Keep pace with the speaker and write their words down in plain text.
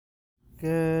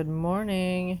Good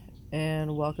morning,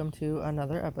 and welcome to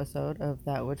another episode of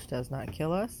That Which Does Not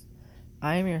Kill Us.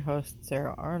 I am your host,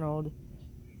 Sarah Arnold,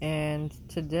 and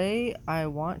today I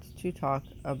want to talk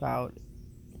about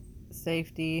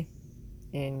safety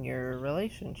in your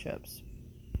relationships.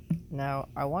 Now,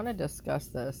 I want to discuss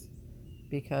this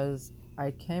because I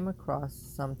came across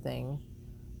something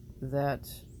that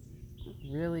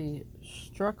really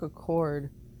struck a chord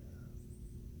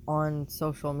on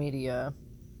social media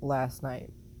last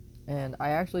night. And I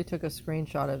actually took a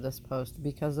screenshot of this post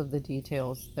because of the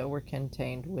details that were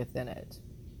contained within it.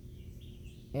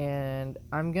 And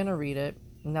I'm going to read it.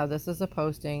 Now, this is a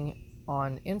posting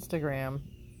on Instagram,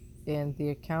 and the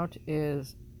account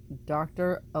is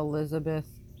Dr. Elizabeth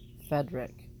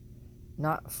Fedrick.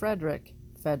 Not Frederick,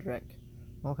 Fedrick.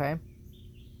 Okay?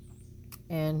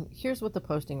 And here's what the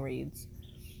posting reads.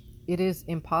 It is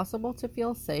impossible to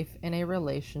feel safe in a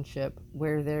relationship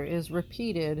where there is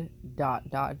repeated ...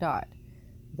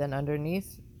 Then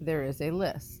underneath there is a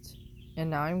list.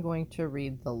 And now I'm going to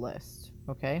read the list,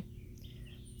 okay?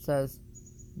 It says,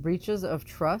 breaches of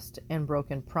trust and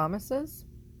broken promises,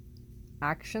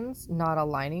 actions not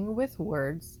aligning with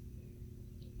words,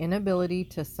 inability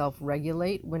to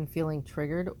self-regulate when feeling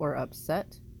triggered or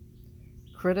upset,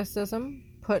 criticism,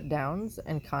 put-downs,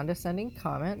 and condescending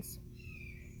comments,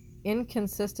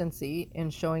 inconsistency in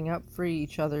showing up for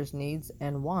each other's needs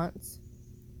and wants,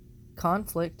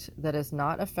 conflict that is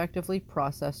not effectively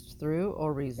processed through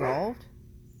or resolved,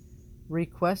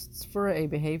 requests for a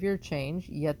behavior change,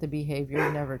 yet the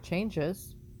behavior never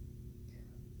changes,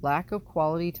 lack of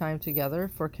quality time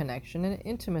together for connection and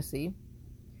intimacy,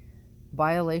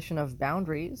 violation of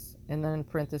boundaries, and then in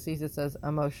parentheses it says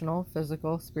emotional,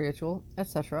 physical, spiritual,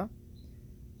 etc.,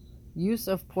 use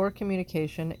of poor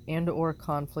communication and or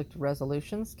conflict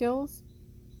resolution skills,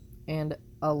 and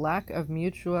a lack of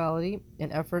mutuality in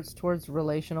efforts towards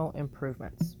relational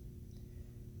improvements.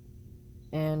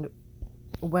 And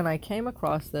when I came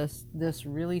across this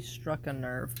really struck a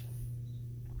nerve.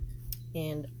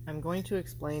 And I'm going to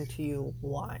explain to you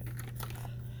why.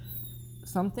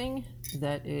 Something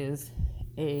that is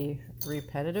a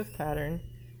repetitive pattern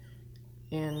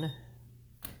in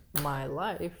my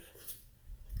life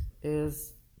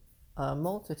is a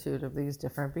multitude of these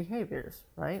different behaviors,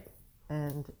 right?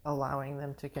 And allowing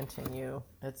them to continue,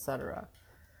 etc.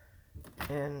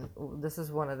 And this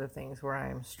is one of the things where I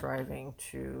am striving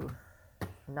to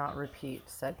not repeat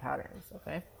said patterns,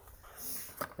 okay?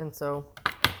 And so,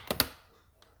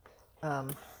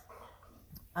 I'm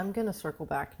going to circle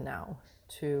back now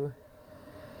to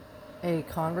a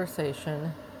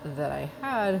conversation that I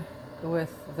had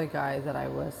with the guy that I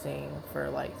was seeing for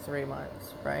like 3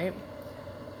 months, right?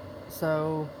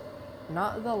 So,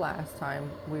 not the last time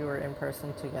we were in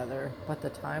person together, but the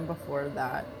time before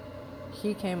that,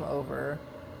 he came over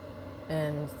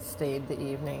and stayed the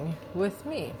evening with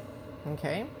me,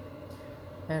 okay?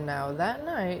 And now that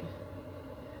night,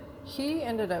 he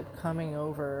ended up coming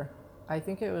over, I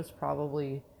think it was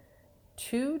probably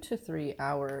 2 to 3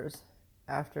 hours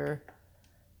after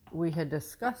we had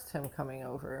discussed him coming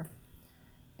over.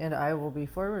 And I will be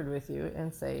forward with you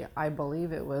and say, I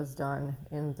believe it was done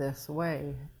in this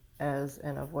way as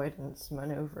an avoidance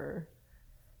maneuver.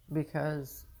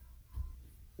 Because,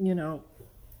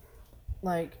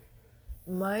 like,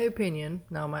 my opinion,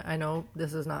 now I know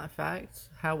this is not facts,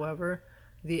 however,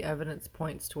 the evidence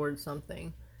points towards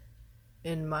something.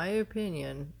 In my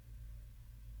opinion,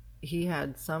 he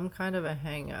had some kind of a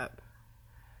hang up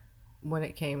when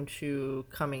it came to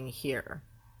coming here.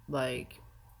 Like,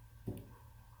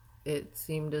 it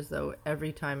seemed as though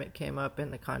every time it came up in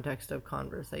the context of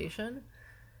conversation,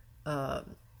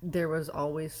 there was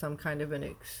always some kind of an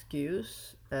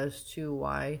excuse as to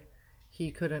why he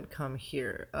couldn't come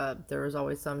here. There was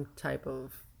always some type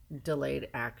of delayed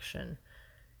action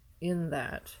in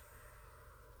that.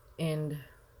 And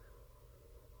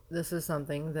this is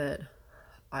something that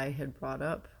I had brought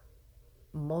up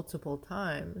multiple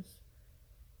times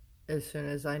as soon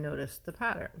as I noticed the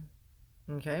pattern.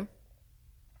 Okay?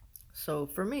 So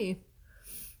for me,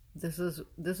 this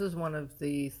is one of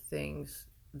the things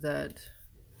that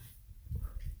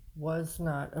was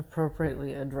not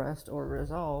appropriately addressed or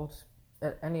resolved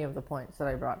at any of the points that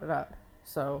I brought it up.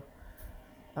 So,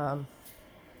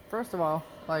 first of all,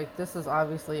 like, this is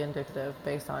obviously indicative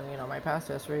based on, my past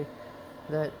history,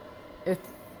 that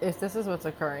if this is what's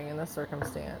occurring in this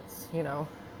circumstance,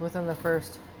 within the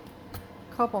first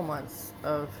couple months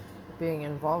of being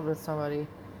involved with somebody,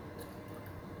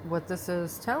 what this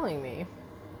is telling me,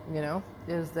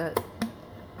 is that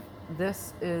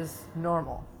this is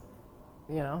normal.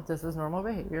 This is normal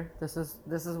behavior. This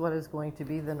is what is going to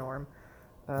be the norm.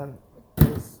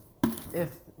 is if,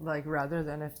 like, rather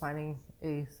than if finding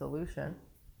a solution,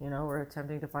 or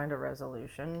attempting to find a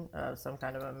resolution, some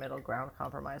kind of a middle ground,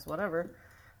 compromise, whatever,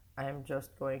 I am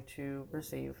just going to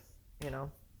receive,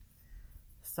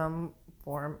 some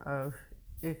form of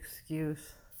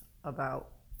excuse about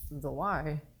the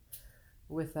why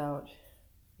without,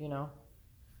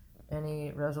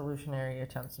 any resolutionary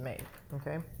attempts made.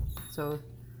 Okay? So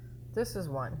this is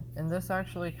one. And this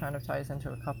actually kind of ties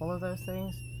into a couple of those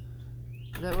things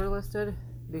that were listed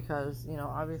because,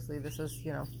 obviously this is,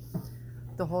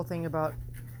 the whole thing about,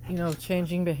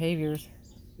 changing behaviors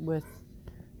with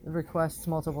requests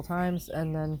multiple times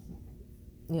and then,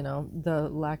 the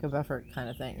lack of effort kind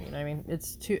of thing. You know what I mean?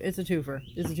 It's a twofer.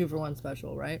 It's a 2-for-1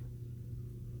 special, right?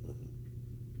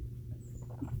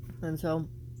 And so,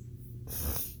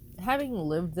 having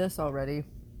lived this already,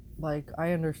 like,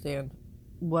 I understand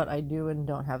what I do and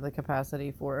don't have the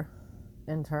capacity for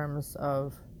in terms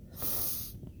of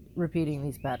repeating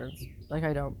these patterns. Like,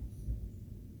 I don't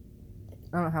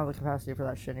have the capacity for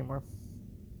that shit anymore.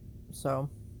 So,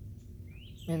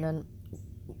 and then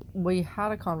we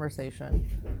had a conversation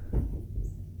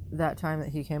that time that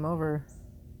he came over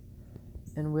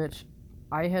in which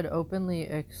I had openly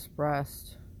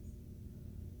expressed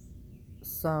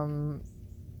some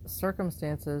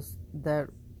circumstances that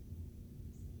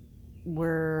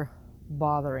were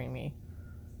bothering me.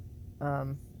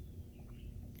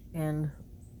 And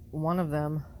one of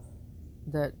them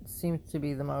that seemed to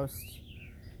be the most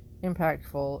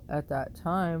impactful at that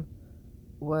time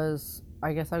was,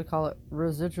 I guess I would call it,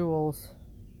 residuals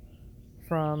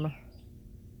from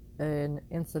an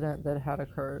incident that had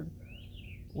occurred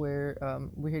where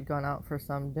we had gone out for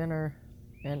some dinner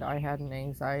and I had an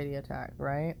anxiety attack,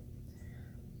 right?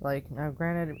 Like, now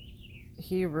granted,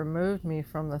 he removed me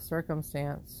from the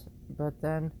circumstance, but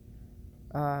then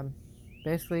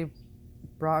basically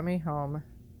brought me home,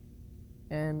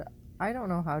 and I don't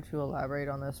know how to elaborate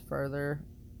on this further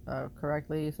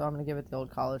correctly, so I'm going to give it the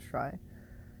old college try.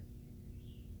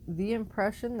 The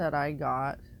impression that I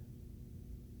got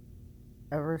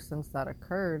ever since that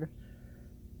occurred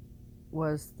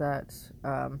was that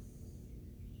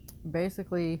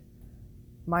basically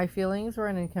my feelings were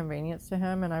an inconvenience to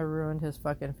him and I ruined his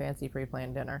fucking fancy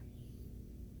pre-planned dinner.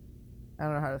 I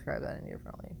don't know how to describe that any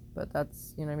differently, but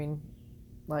that's, you know what I mean?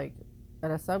 Like,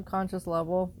 at a subconscious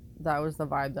level, that was the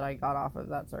vibe that I got off of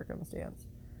that circumstance.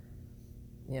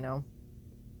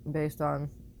 Based on,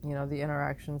 the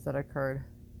interactions that occurred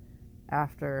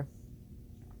after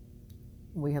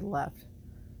we had left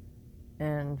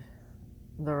and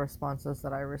the responses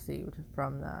that I received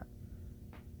from that.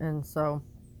 And so,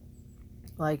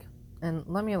 like, and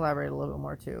let me elaborate a little bit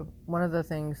more too. One of the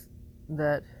things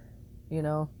that,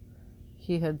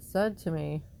 he had said to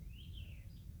me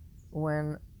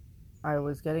when I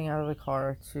was getting out of the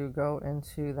car to go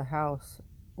into the house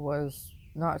was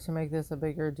not to make this a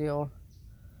bigger deal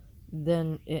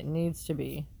than it needs to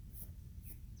be.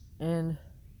 And,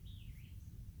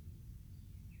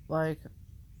 like,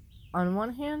 on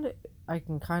one hand, I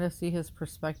can kind of see his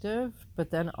perspective,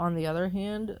 but then on the other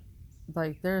hand,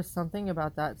 like, there's something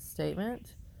about that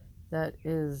statement that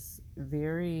is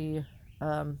very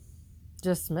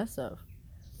dismissive,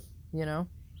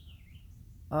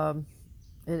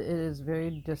 it is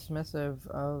very dismissive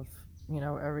of,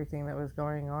 everything that was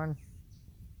going on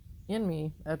in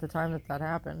me at the time that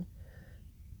happened.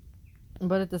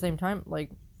 But at the same time,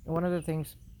 like, one of the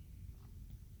things,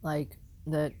 like,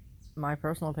 that my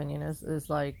personal opinion is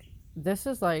like, this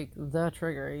is like the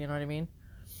trigger, you know what I mean?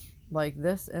 Like,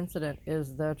 this incident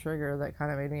is the trigger that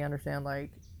kind of made me understand,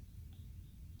 like,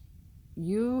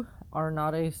 you are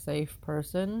not a safe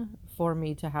person for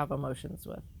me to have emotions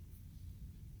with.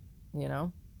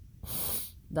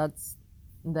 That's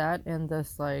that and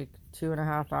this, like,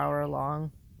 2.5 hour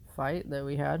long fight that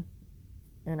we had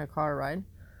in a car ride.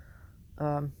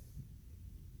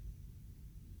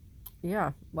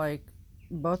 Yeah, like,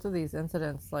 both of these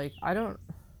incidents, like, I don't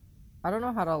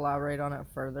know how to elaborate on it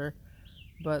further,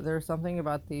 but there's something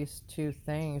about these two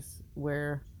things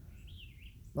where,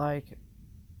 like,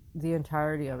 the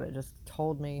entirety of it just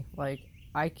told me, like,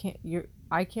 I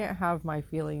can't have my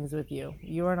feelings with you.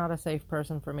 You are not a safe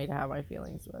person for me to have my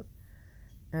feelings with.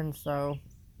 And so,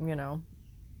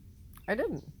 I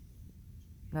didn't.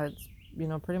 That's,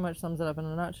 pretty much sums it up in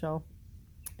a nutshell.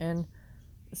 And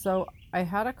so I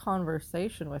had a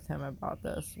conversation with him about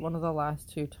this one of the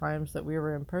last 2 times that we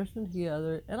were in person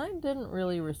together, and I didn't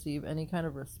really receive any kind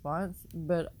of response,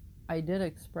 but I did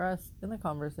express in the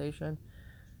conversation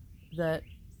that,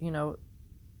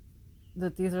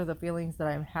 that these are the feelings that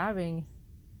I'm having,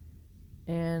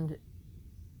 and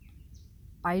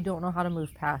I don't know how to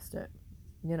move past it.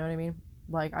 You know what I mean?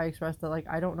 Like, I expressed that, like,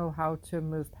 I don't know how to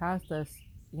move past this,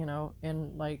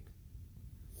 in like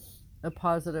a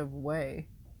positive way.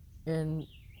 And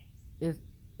it,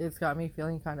 it's got me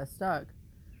feeling kind of stuck,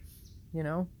 you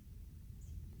know?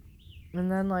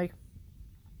 And then, like,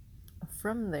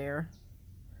 from there,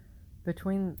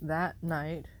 between that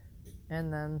night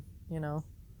and then,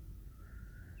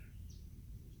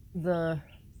 the,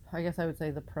 I guess I would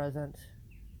say the present,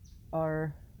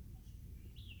 our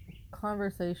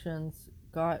conversations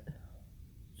got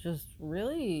just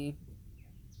really,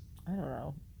 I don't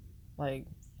know, like,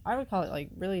 I would call it like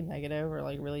really negative or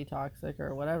like really toxic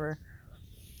or whatever.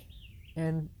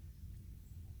 And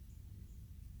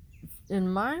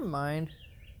in my mind,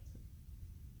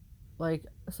 like,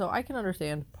 so I can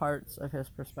understand parts of his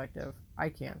perspective. I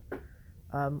can.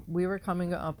 We were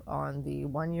coming up on the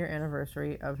 1 year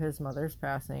anniversary of his mother's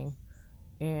passing,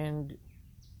 and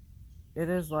it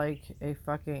is like a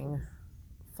fucking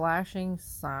flashing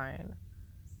sign.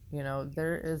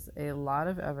 There is a lot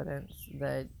of evidence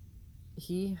that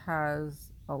he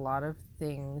has a lot of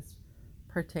things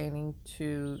pertaining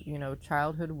to,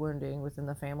 childhood wounding within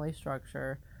the family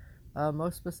structure,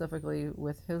 most specifically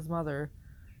with his mother,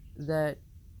 that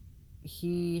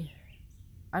he,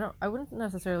 I wouldn't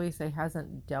necessarily say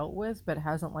hasn't dealt with, but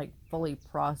hasn't like fully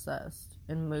processed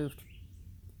and moved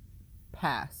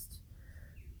past,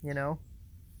 you know?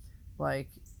 Like,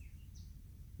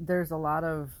 there's a lot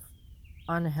of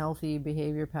unhealthy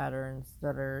behavior patterns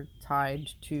that are tied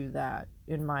to that,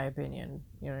 in my opinion.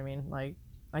 You know what I mean? Like,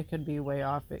 I could be way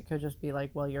off. It could just be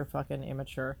like, well, you're fucking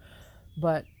immature.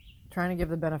 But trying to give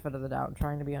the benefit of the doubt,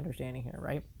 trying to be understanding here,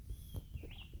 right?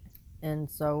 And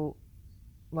so,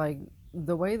 like,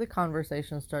 the way the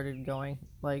conversation started going,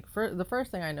 like, for the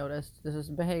first thing I noticed, this is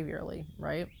behaviorally,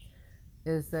 right,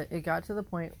 is that it got to the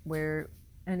point where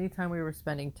anytime we were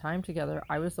spending time together,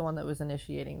 I was the one that was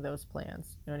initiating those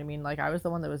plans. You know what I mean? Like, I was the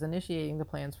one that was initiating the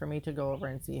plans for me to go over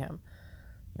and see him.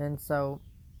 And so,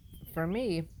 for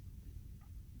me,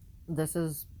 this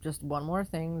is just one more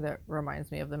thing that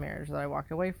reminds me of the marriage that I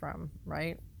walked away from,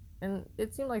 right? And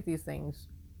it seemed like these things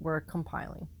were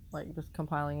compiling, like just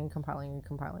compiling and compiling and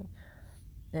compiling.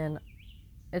 And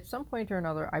at some point or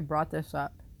another, I brought this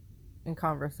up in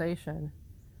conversation,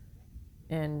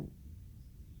 and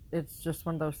it's just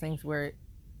one of those things where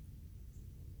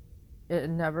it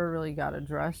never really got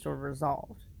addressed or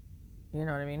resolved. You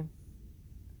know what I mean?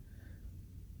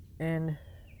 And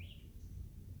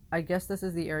I guess this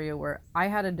is the area where I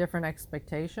had a different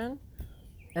expectation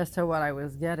as to what I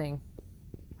was getting,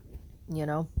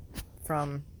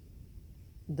 from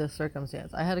the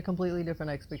circumstance. I had a completely different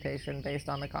expectation based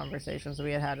on the conversations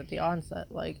we had at the onset.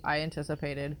 Like, I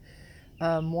anticipated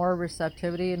more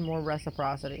receptivity and more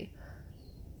reciprocity,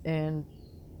 and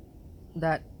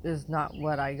that is not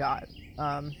what I got.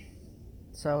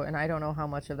 And I don't know how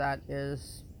much of that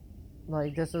is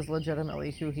like, this is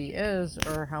legitimately who he is,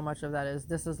 or how much of that is,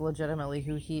 this is legitimately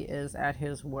who he is at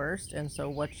his worst. And so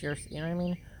what's your, you know what I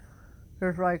mean?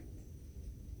 There's like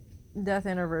death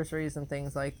anniversaries and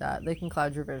things like that. They can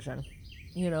cloud your vision.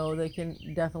 They can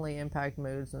definitely impact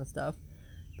moods and stuff.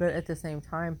 But at the same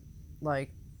time,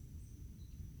 like,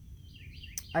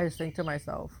 I just think to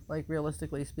myself, like,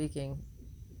 realistically speaking,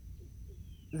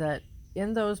 that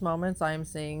in those moments I am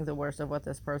seeing the worst of what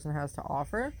this person has to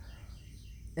offer,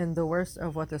 and the worst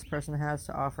of what this person has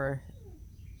to offer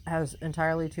has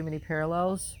entirely too many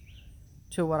parallels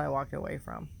to what I walked away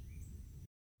from.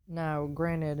 Now,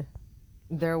 granted,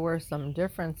 there were some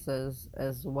differences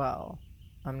as well.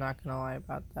 I'm not gonna lie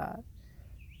about that.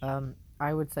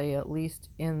 I would say, at least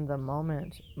in the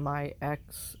moment, my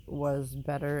ex was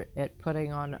better at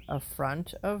putting on a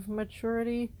front of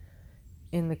maturity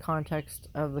in the context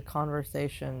of the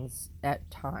conversations at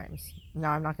times.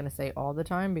 Now, I'm not going to say all the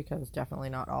time, because definitely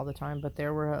not all the time, but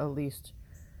there were at least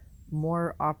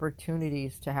more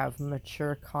opportunities to have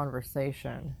mature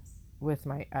conversation with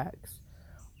my ex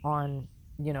on,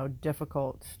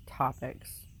 difficult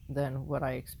topics than what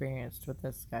I experienced with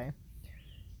this guy.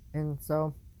 And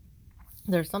so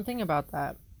there's something about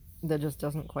that that just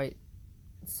doesn't quite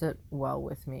sit well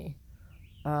with me.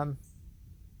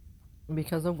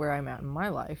 Because of where I'm at in my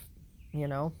life,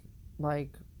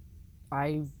 like,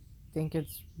 I think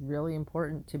it's really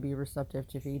important to be receptive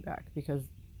to feedback, because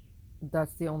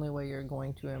that's the only way you're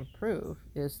going to improve,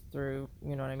 is through,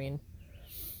 you know what I mean,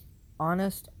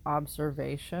 honest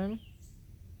observation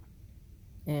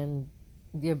and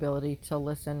the ability to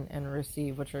listen and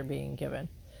receive what you're being given.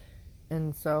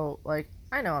 And so, like,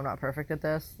 I know I'm not perfect at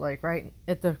this. Like, right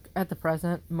at the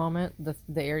present moment, the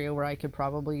area where I could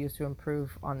probably use to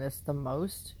improve on this the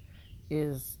most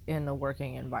is in the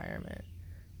working environment.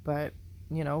 But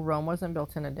Rome wasn't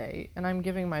built in a day, and I'm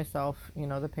giving myself,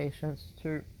 the patience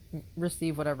to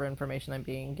receive whatever information I'm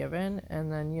being given,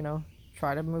 and then,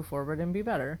 try to move forward and be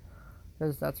better,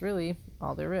 because that's really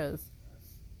all there is.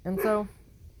 And so,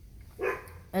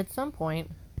 at some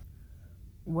point,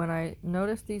 when I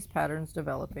noticed these patterns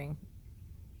developing,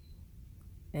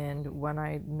 and when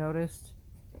I noticed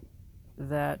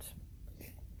that,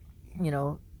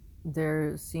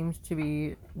 there seems to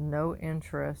be no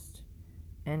interest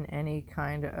in any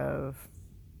kind of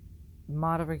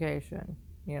modification,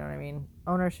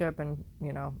 ownership and,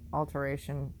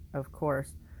 alteration, of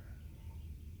course.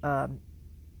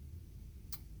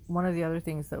 One of the other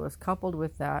things that was coupled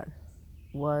with that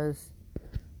was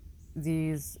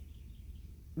these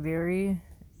very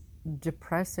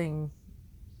depressing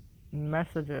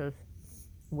messages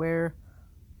where,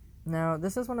 now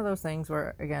this is one of those things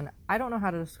where, again, I don't know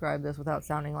how to describe this without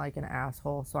sounding like an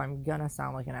asshole, so I'm gonna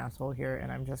sound like an asshole here, and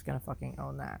I'm just gonna fucking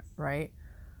own that, right?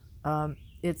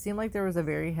 It seemed like there was a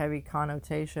very heavy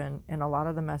connotation in a lot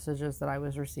of the messages that I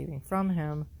was receiving from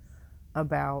him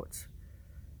about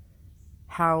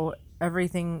how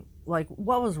everything, like,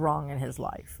 what was wrong in his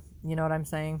life. You know what I'm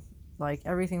saying? Like,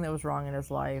 everything that was wrong in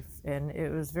his life. And it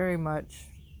was very much,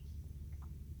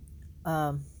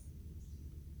 it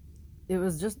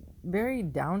was just very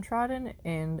downtrodden.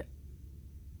 And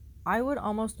I would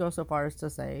almost go so far as to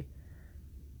say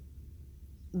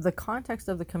the context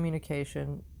of the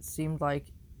communication seemed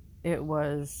like it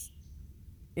was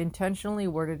intentionally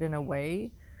worded in a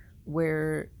way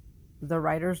where the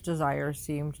writer's desire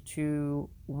seemed to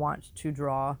want to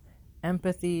draw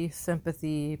empathy,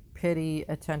 sympathy, pity,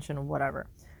 attention, whatever.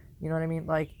 You know what I mean?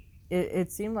 Like,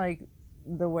 it seemed like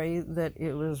the way that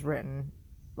it was written,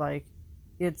 like,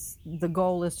 the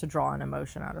goal is to draw an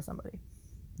emotion out of somebody.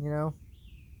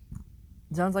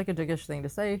 Sounds like a dickish thing to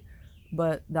say,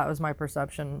 but that was my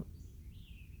perception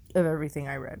of everything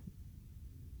I read.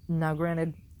 Now,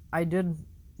 granted, I did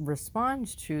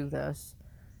respond to this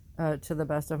to the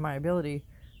best of my ability,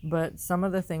 but some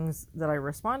of the things that I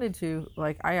responded to,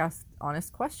 like, I asked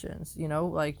honest questions,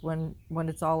 like when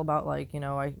it's all about, like,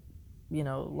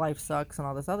 life sucks and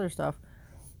all this other stuff.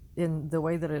 In the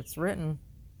way that it's written,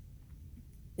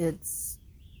 it's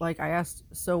like I asked,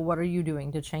 so what are you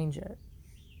doing to change it?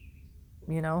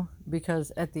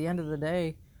 Because at the end of the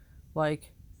day,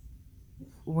 like,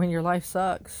 when your life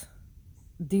sucks,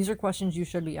 these are questions you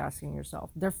should be asking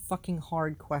yourself. They're fucking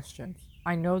hard questions.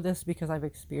 I know this because I've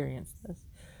experienced this,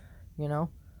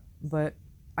 but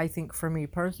I think for me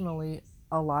personally,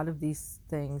 a lot of these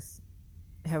things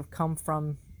have come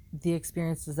from the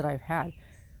experiences that I've had.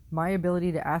 My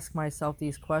ability to ask myself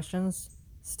these questions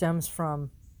stems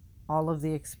from all of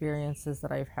the experiences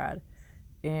that I've had,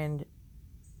 and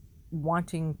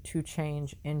wanting to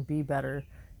change and be better,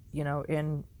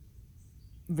 in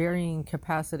varying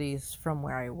capacities from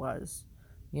where I was,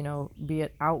 be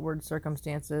it outward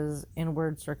circumstances,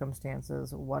 inward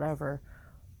circumstances, whatever.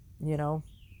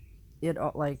 It,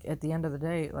 like, at the end of the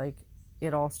day, like,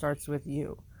 it all starts with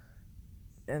you,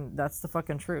 and that's the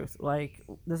fucking truth. Like,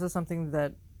 this is something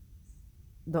that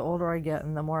the older I get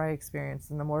and the more I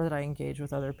experience and the more that I engage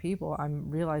with other people,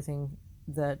 I'm realizing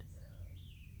that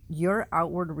your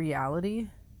outward reality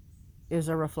is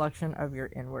a reflection of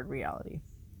your inward reality.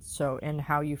 So, and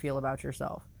how you feel about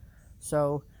yourself.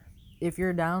 So, if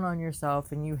you're down on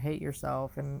yourself and you hate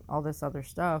yourself and all this other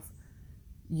stuff,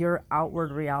 your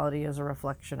outward reality is a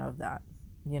reflection of that.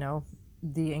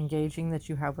 The engaging that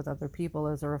you have with other people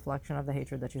is a reflection of the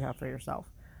hatred that you have for yourself.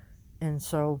 And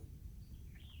so,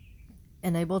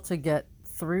 and able to get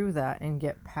through that and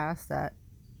get past that,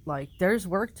 like, there's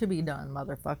work to be done,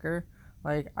 motherfucker.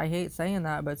 Like, I hate saying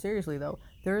that, but seriously though,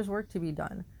 there's work to be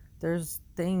done. There's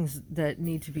things that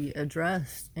need to be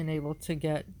addressed and able to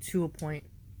get to a point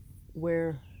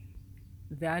where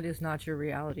that is not your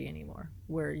reality anymore.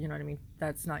 Where,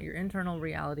 that's not your internal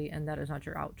reality, and that is not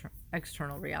your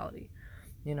external reality,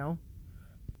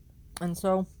 And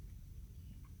so,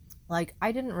 like,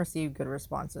 I didn't receive good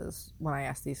responses when I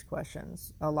asked these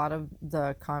questions. A lot of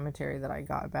the commentary that I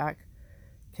got back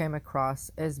came across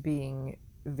as being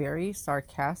very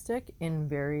sarcastic and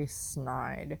very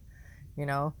snide,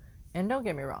 And don't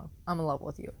get me wrong, I'm in love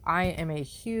with you. I am a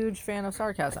huge fan of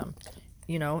sarcasm,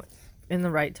 in the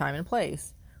right time and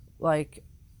place. Like,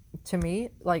 to me,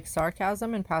 like,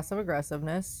 sarcasm and passive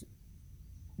aggressiveness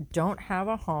don't have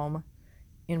a home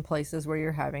in places where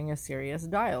you're having a serious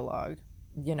dialogue,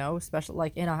 especially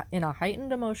like in a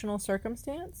heightened emotional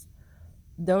circumstance.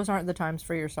 Those aren't the times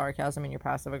for your sarcasm and your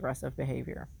passive aggressive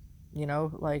behavior.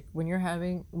 Like, when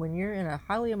you're in a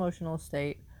highly emotional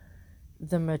state,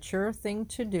 the mature thing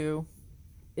to do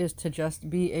is to just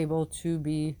be able to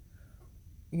be,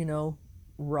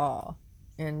 raw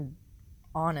and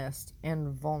honest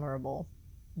and vulnerable.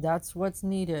 That's what's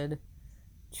needed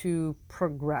to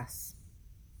progress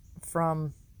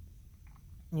from,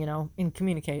 in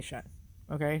communication.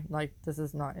 Okay? Like, this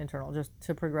is not internal. Just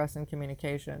to progress in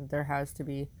communication, there has to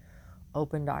be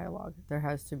open dialogue. There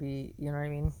has to be, you know what I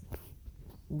mean?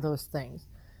 Those things.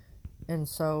 And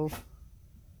so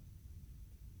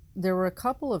there were a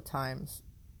couple of times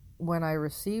when I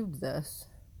received this,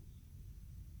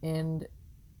 and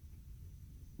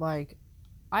like,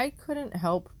 I couldn't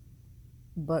help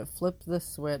but flip the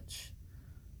switch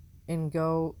and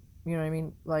go, you know what I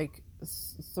mean? Like,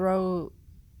 throw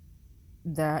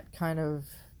that kind of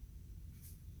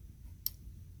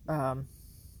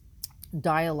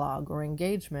dialogue or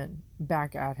engagement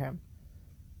back at him.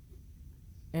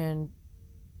 And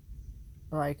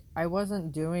like, I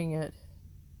wasn't doing it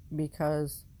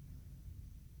because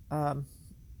I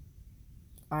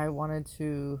wanted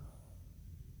to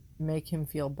make him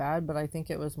feel bad, but I think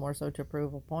it was more so to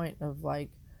prove a point of like,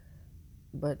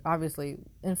 but obviously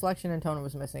inflection and tone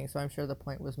was missing, so I'm sure the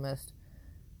point was missed.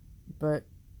 But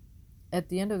at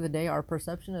the end of the day, our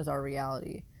perception is our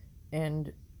reality.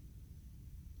 And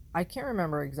I can't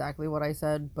remember exactly what I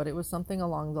said, but it was something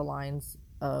along the lines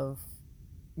of,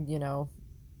 to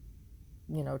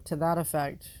that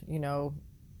effect,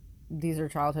 these are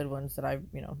childhood wounds that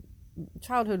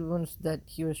childhood wounds that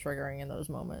he was triggering in those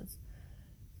moments.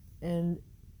 And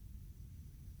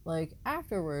like,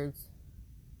 afterwards,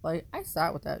 like, I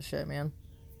sat with that shit, man.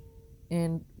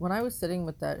 And when I was sitting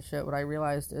with that shit, what I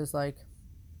realized is like,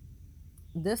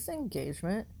 this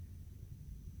engagement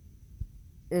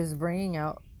is bringing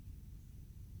out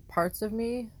parts of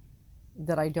me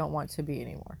that I don't want to be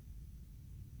anymore.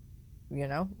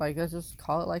 Like, let's just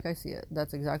call it like I see it.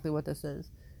 That's exactly what this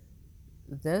is.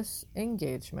 This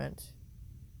engagement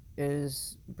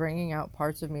is bringing out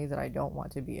parts of me that I don't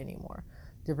want to be anymore.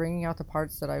 They're bringing out the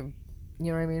parts that I've,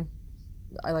 you know what I mean?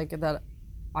 I like that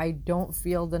I don't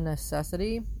feel the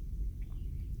necessity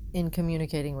in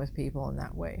communicating with people in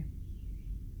that way,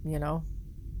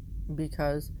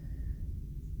 because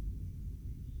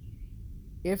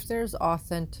if there's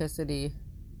authenticity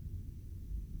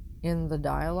in the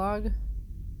dialogue,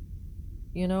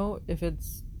 if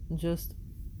it's just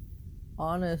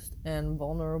honest and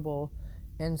vulnerable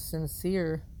and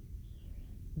sincere,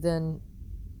 then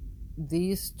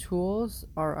these tools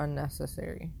are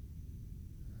unnecessary.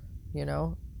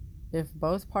 If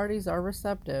both parties are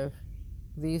receptive,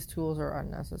 these tools are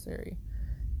unnecessary.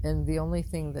 And the only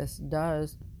thing this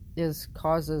does is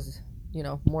causes,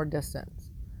 more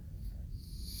distance.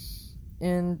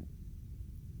 And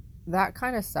that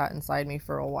kind of sat inside me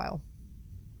for a while.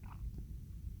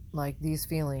 Like, these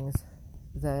feelings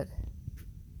that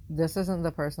this isn't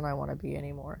the person I want to be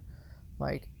anymore.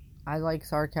 Like, I like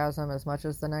sarcasm as much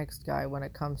as the next guy when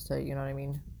it comes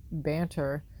to,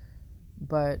 banter.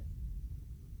 But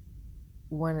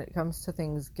when it comes to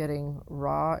things getting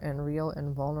raw and real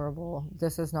and vulnerable,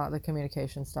 this is not the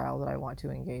communication style that I want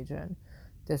to engage in.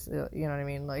 This,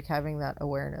 like, having that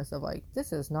awareness of like,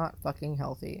 this is not fucking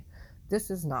healthy. This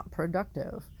is not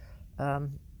productive.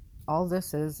 All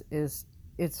this is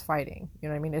it's fighting.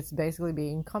 It's basically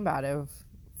being combative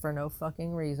for no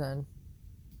fucking reason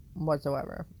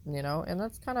whatsoever. And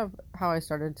that's kind of how I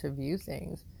started to view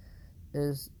things.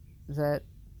 Is that,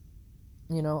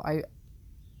 I,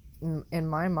 in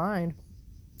my mind,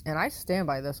 and I stand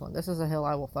by this one. This is a hill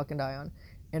I will fucking die on.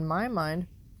 In my mind,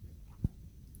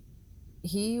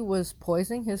 he was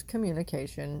poisoning his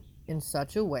communication in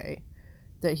such a way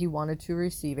that he wanted to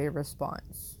receive a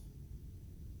response.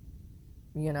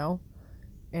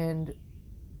 And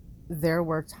there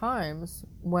were times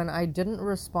when I didn't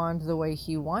respond the way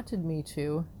he wanted me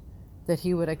to, that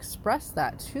he would express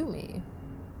that to me.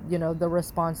 The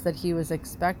response that he was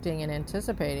expecting and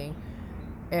anticipating.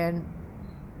 And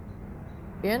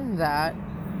in that,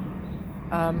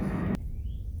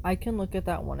 I can look at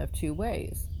that one of two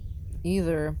ways.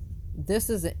 Either this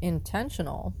is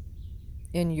intentional,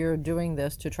 and you're doing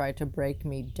this to try to break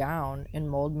me down and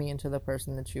mold me into the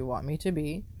person that you want me to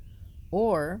be,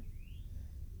 or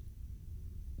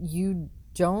you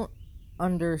don't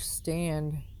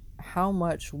understand how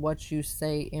much what you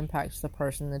say impacts the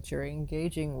person that you're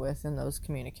engaging with in those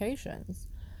communications.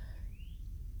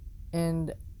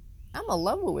 And I'm a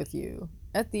level with you.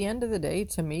 At the end of the day,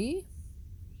 to me,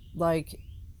 like,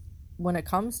 when it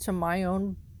comes to my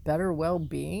own better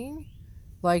well-being,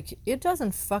 like, it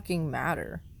doesn't fucking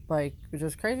matter. Like, which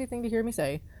is a crazy thing to hear me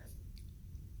say.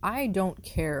 I don't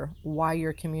care why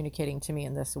you're communicating to me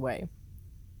in this way.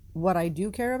 What I do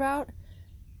care about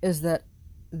is that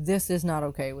this is not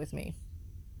okay with me.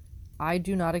 I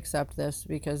do not accept this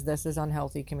because this is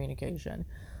unhealthy communication.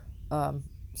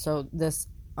 So this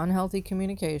unhealthy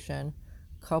communication,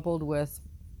 coupled with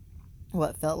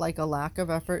what felt like a lack of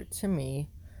effort to me,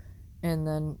 and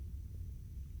then,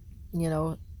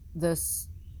 this,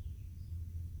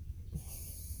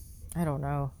 I don't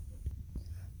know,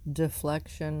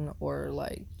 deflection or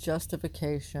like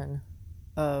justification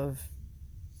of,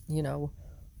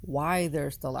 why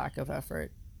there's the lack of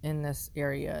effort in this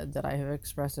area that I have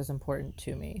expressed as important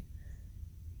to me,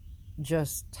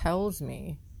 just tells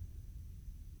me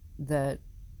that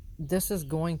this is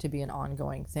going to be an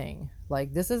ongoing thing.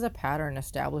 Like, this is a pattern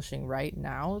establishing right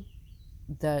now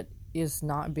that is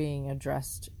not being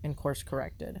addressed and course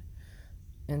corrected.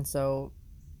 And so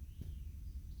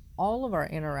all of our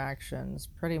interactions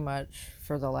pretty much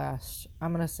for the last,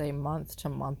 I'm going to say, month to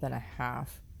month and a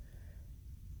half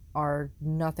are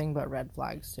nothing but red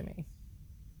flags to me.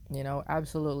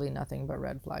 Absolutely nothing but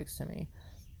red flags to me.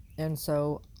 And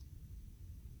so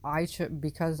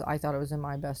because I thought it was in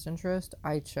my best interest,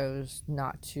 I chose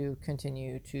not to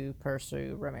continue to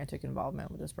pursue romantic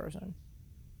involvement with this person.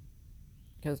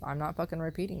 Because I'm not fucking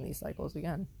repeating these cycles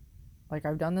again. Like,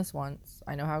 I've done this once,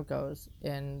 I know how it goes,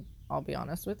 and I'll be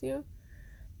honest with you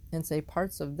and say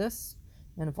parts of this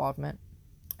involvement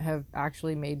have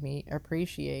actually made me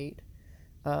appreciate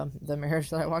the marriage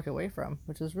that I walked away from,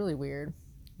 which is really weird.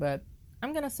 But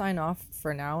I'm going to sign off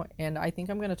for now, and I think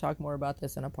I'm going to talk more about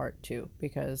this in a part 2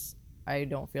 because I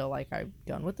don't feel like I'm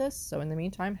done with this. So in the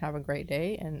meantime, have a great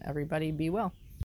day, and everybody be well.